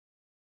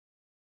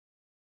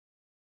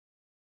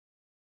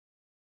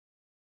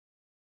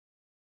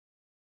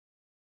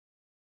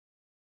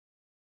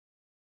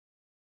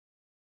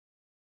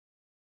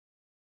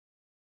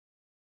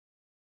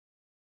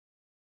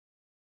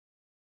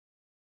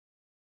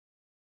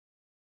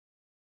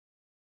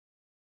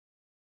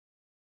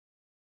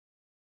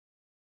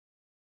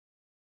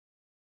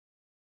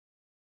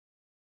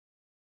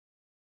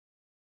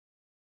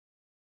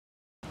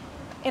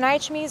In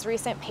IHME's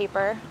recent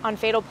paper on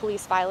fatal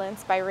police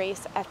violence by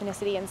race,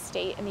 ethnicity, and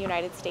state in the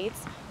United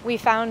States, we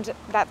found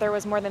that there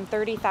was more than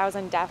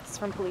 30,000 deaths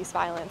from police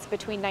violence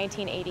between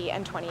 1980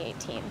 and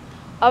 2018.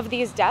 Of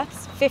these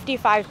deaths,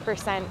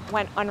 55%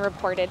 went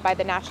unreported by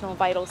the National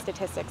Vital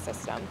Statistics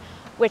System,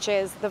 which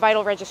is the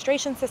vital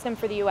registration system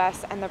for the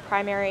U.S. and the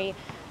primary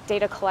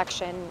data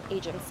collection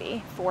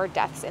agency for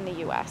deaths in the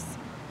U.S.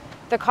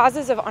 The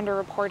causes of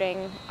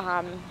underreporting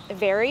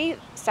vary.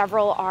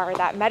 Several are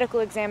that medical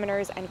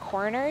examiners and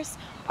coroners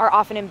are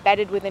often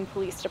embedded within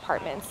police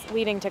departments,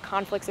 leading to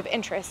conflicts of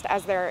interest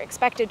as they're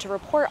expected to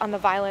report on the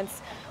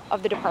violence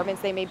of the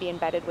departments they may be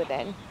embedded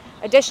within.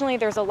 Additionally,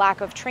 there's a lack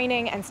of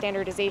training and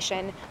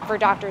standardization for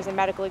doctors and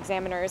medical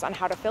examiners on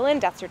how to fill in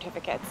death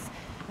certificates.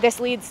 This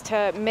leads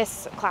to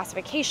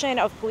misclassification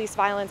of police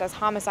violence as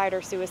homicide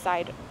or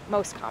suicide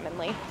most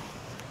commonly.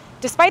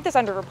 Despite this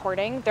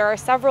underreporting, there are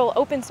several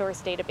open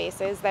source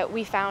databases that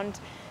we found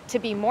to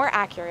be more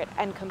accurate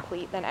and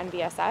complete than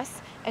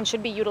NVSS and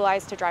should be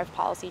utilized to drive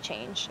policy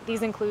change.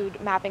 These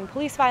include Mapping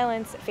Police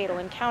Violence, Fatal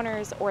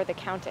Encounters, or The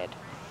Counted.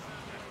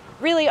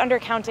 Really,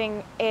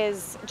 undercounting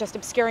is just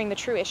obscuring the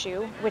true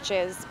issue, which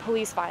is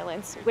police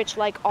violence, which,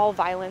 like all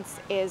violence,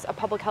 is a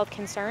public health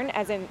concern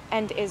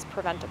and is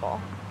preventable.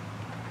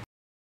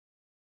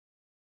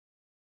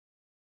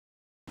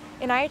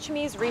 In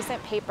IHME's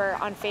recent paper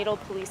on fatal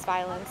police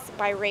violence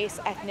by race,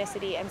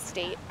 ethnicity, and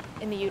state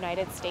in the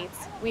United States,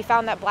 we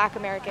found that Black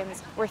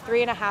Americans were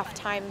 3.5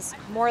 times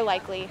more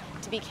likely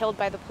to be killed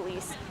by the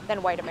police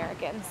than white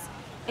Americans.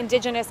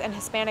 Indigenous and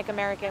Hispanic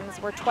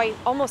Americans were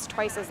almost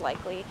twice as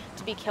likely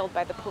to be killed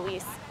by the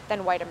police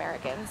than white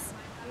Americans.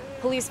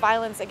 Police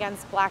violence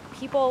against Black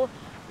people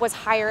was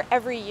higher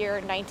every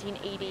year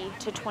 1980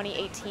 to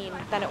 2018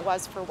 than it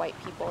was for white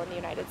people in the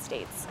United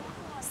States.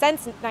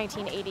 Since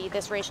 1980,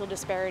 this racial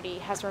disparity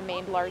has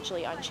remained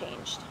largely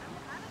unchanged.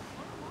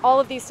 All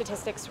of these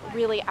statistics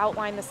really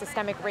outline the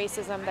systemic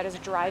racism that is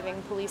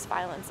driving police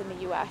violence in the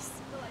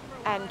U.S.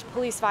 And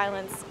police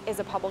violence is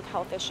a public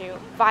health issue,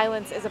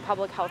 violence is a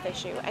public health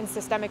issue, and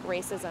systemic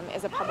racism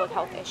is a public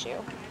health issue.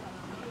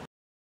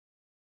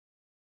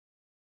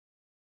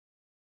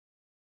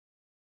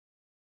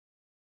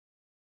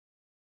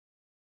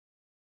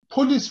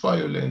 Police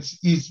violence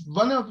is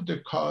one of the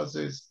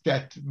causes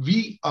that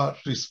we are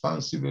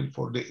responsible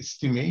for the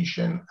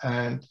estimation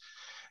and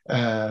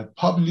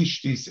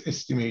publish this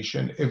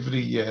estimation every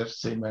year,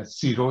 same as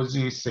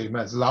cirrhosis, same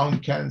as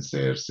lung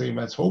cancer, same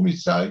as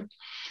homicide.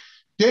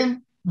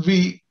 Then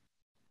we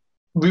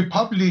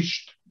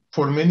published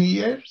for many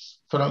years,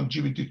 from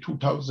GBD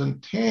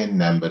 2010,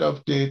 number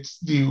of deaths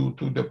due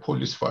to the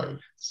police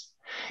violence.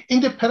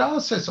 In the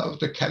process of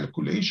the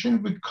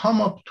calculation, we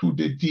come up to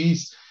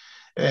this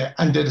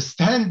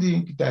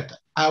understanding that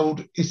our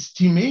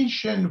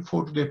estimation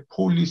for the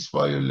police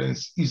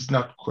violence is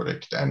not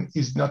correct and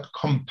is not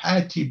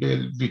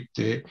compatible with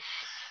the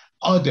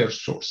other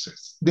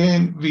sources.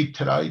 Then we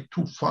try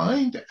to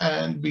find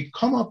and we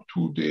come up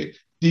to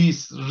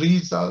this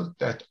result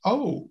that,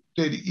 oh,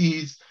 there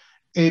is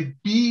a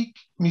big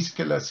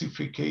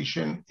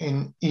misclassification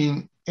in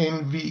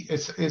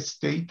NVSS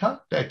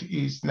data, that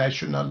is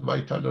National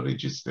Vital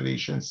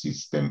Registration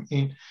System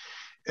in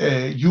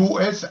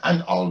US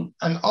and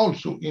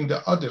also in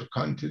the other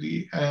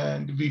country,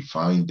 and we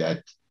find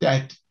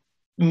that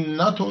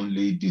not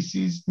only this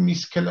is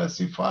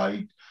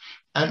misclassified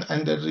and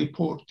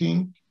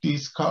underreporting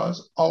this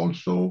cause,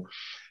 also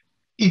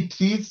it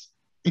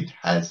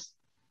has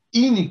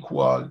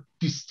unequal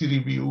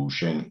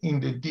distribution in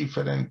the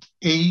different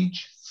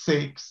age,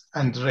 sex,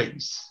 and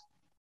race.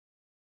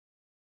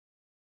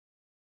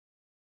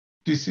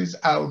 This is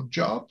our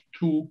job,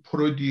 to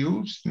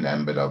produce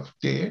number of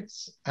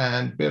deaths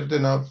and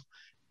burden of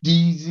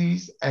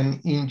disease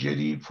and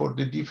injury for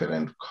the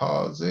different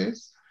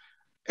causes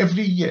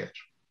every year.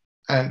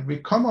 And we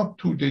come up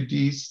to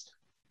this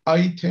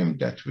item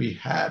that we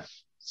have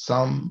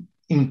some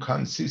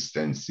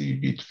inconsistency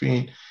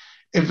between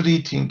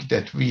everything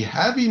that we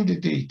have in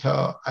the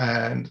data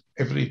and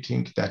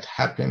everything that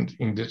happened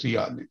in the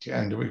reality,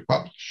 and we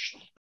published.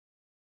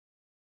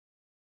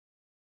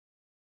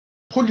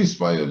 Police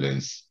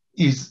violence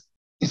is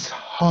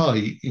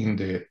high in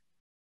the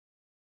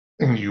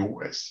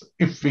US.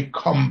 If we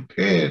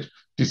compare,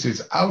 this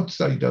is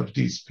outside of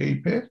this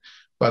paper,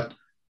 but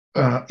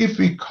if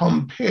we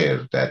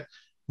compare that,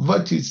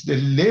 what is the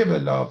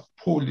level of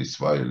police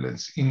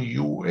violence in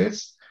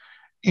US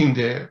in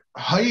the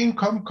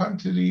high-income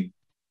country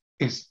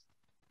is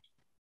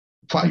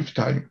 5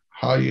 times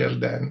higher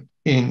than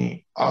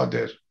any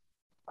other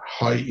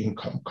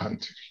high-income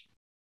country.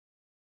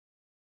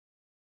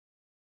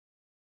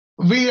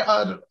 We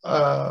are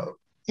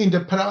in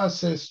the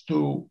process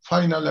to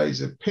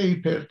finalize a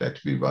paper that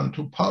we want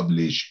to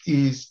publish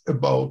is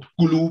about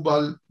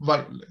global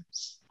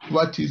violence.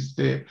 What is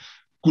the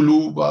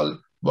global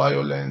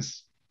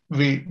violence?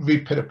 We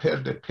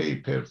prepared a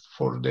paper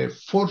for the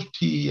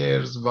 40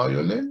 years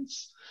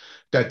violence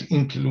that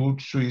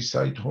includes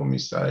suicide,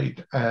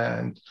 homicide,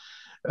 and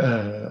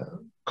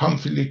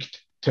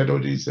conflict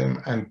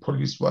terrorism and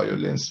police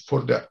violence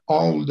for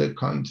all the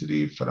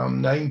country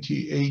from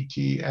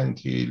 1980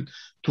 until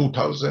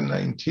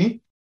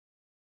 2019.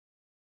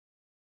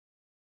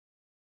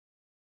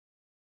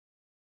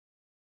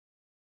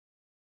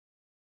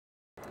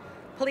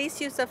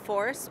 Police use of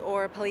force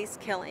or police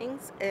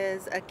killings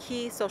is a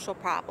key social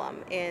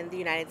problem in the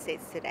United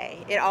States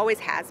today. It always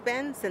has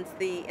been since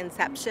the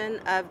inception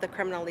of the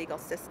criminal legal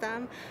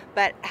system,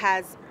 but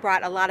has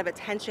brought a lot of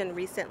attention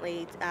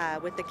recently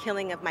with the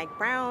killing of Mike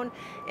Brown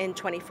in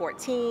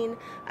 2014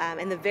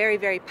 and the very,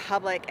 very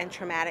public and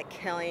traumatic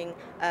killing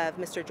of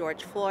Mr.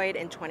 George Floyd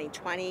in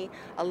 2020.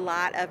 A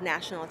lot of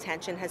national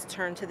attention has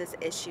turned to this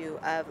issue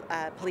of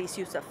police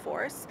use of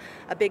force.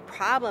 A big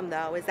problem,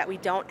 though, is that we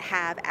don't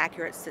have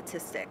accurate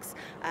statistics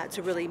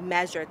to really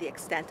measure the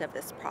extent of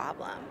this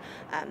problem.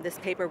 This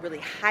paper really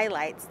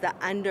highlights the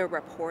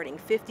underreporting.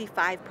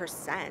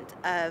 55%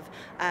 of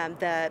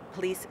the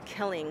police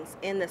killings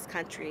in this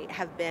country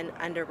have been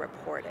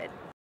underreported.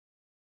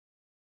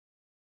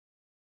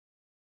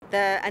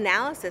 The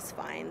analysis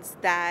finds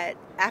that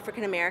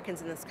African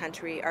Americans in this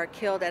country are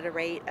killed at a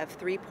rate of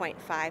 3.5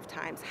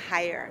 times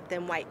higher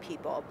than white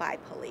people by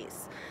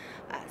police.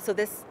 So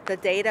the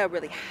data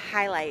really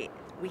highlight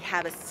we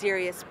have a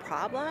serious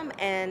problem,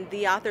 and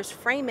the authors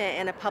frame it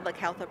in a public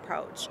health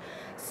approach.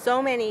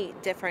 So many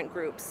different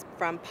groups,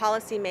 from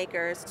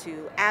policymakers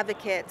to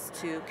advocates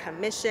to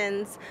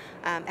commissions,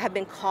 have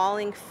been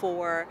calling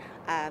for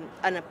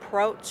an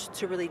approach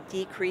to really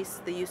decrease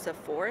the use of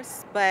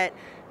force, but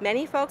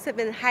many folks have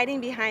been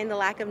hiding behind the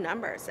lack of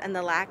numbers, and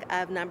the lack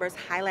of numbers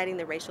highlighting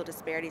the racial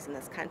disparities in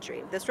this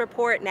country. This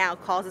report now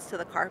calls us to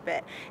the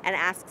carpet and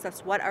asks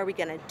us, what are we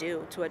going to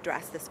do to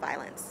address this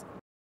violence?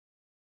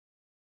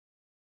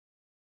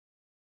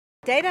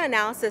 Data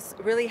analysis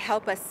really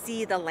help us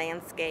see the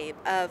landscape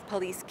of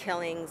police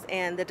killings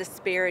and the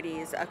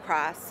disparities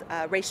across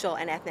racial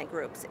and ethnic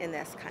groups in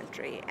this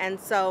country. And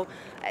so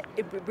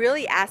it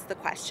really asks the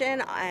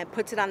question,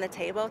 puts it on the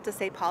table to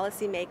say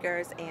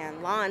policymakers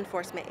and law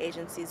enforcement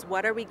agencies,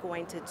 what are we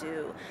going to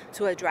do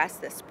to address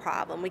this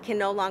problem? We can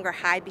no longer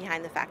hide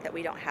behind the fact that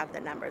we don't have the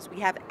numbers.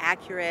 We have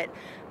accurate,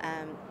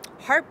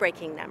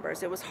 heartbreaking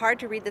numbers. It was hard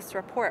to read this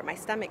report. My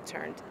stomach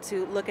turned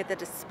to look at the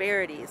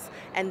disparities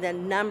and the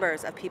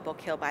numbers of people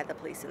killed by the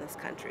police in this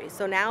country.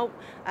 So now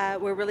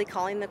we're really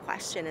calling the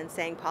question and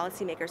saying,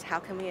 policymakers, how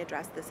can we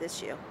address this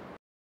issue?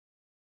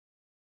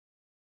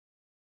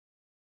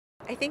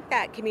 I think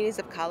that communities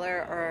of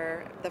color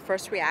are the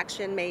first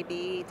reaction may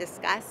be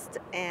disgust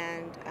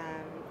and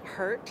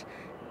hurt,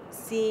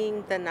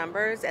 seeing the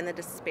numbers and the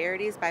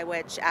disparities by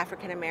which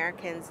African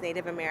Americans,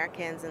 Native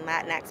Americans, and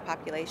Latinx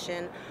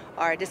population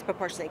are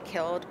disproportionately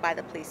killed by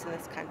the police in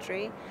this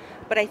country.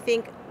 But I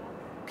think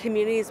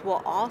communities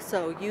will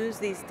also use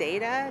these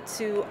data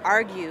to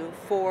argue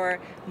for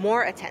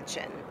more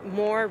attention,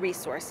 more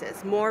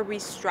resources, more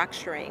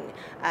restructuring,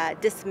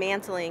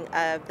 dismantling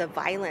of the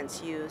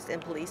violence used in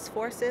police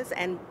forces,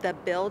 and the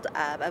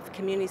build-up of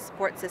community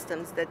support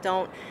systems that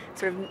don't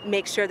sort of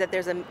make sure that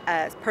there's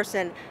a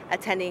person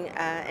attending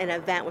an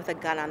event with a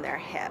gun on their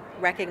hip,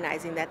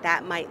 recognizing that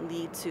that might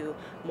lead to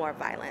more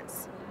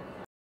violence.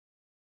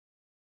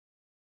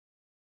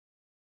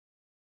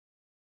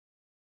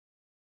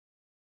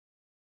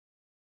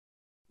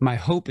 My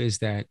hope is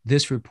that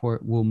this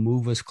report will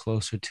move us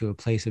closer to a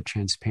place of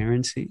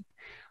transparency,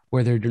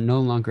 where there no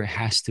longer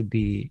has to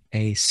be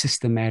a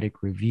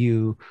systematic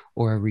review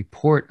or a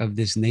report of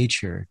this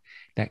nature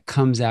that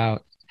comes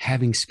out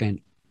having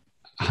spent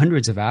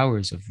hundreds of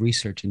hours of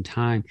research and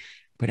time,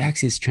 but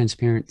actually is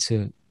transparent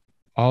to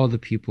all the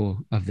people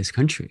of this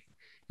country.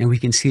 And we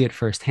can see it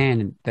firsthand,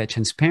 and that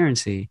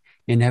transparency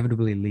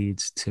inevitably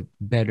leads to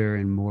better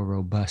and more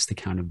robust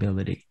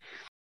accountability.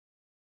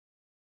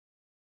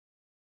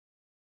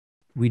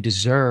 We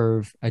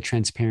deserve a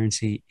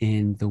transparency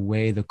in the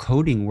way the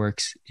coding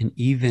works, and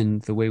even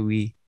the way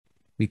we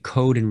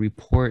code and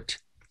report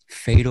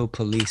fatal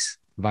police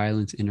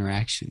violence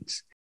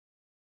interactions.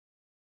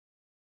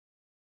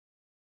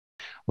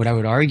 What I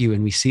would argue,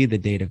 and we see the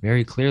data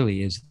very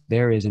clearly, is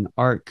there is an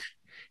arc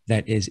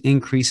that is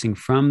increasing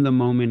from the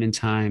moment in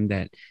time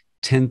that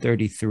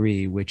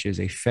 1033, which is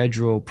a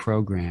federal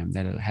program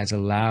that has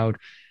allowed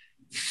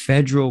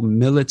federal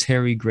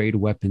military grade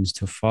weapons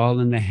to fall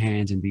in the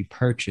hands and be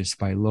purchased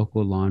by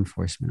local law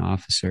enforcement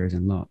officers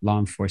and law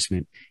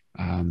enforcement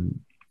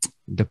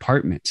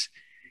departments.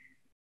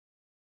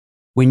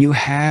 When you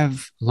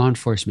have law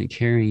enforcement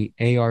carrying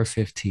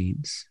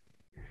AR-15s,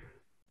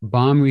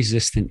 bomb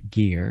resistant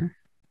gear,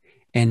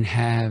 and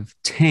have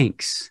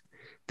tanks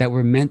that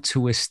were meant to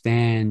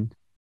withstand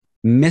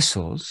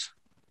missiles,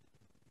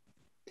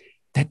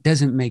 that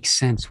doesn't make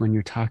sense when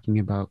you're talking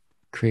about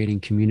creating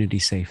community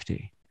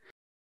safety.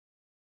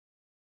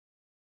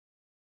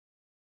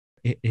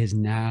 It is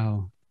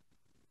now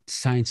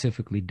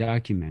scientifically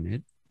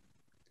documented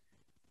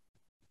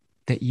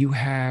that you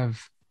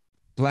have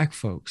Black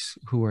folks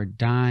who are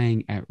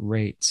dying at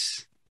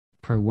rates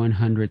per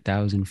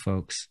 100,000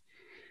 folks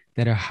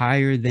that are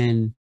higher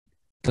than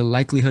the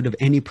likelihood of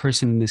any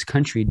person in this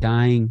country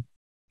dying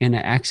in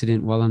an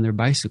accident while on their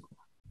bicycle,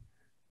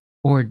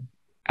 or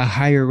a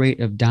higher rate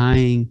of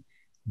dying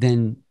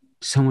than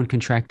someone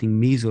contracting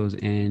measles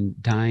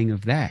and dying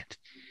of that.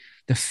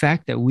 The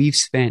fact that we've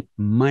spent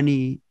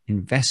money,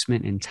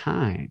 investment, and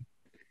time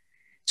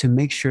to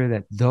make sure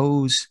that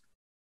those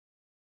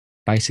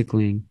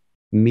bicycling,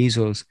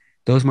 measles,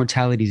 those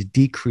mortalities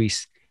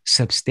decrease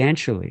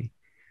substantially.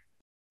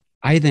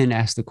 I then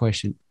asked the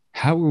question,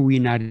 how are we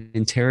not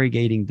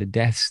interrogating the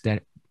deaths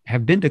that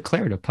have been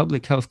declared a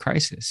public health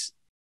crisis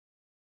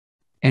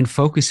and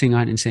focusing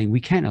on and saying, we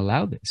can't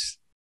allow this?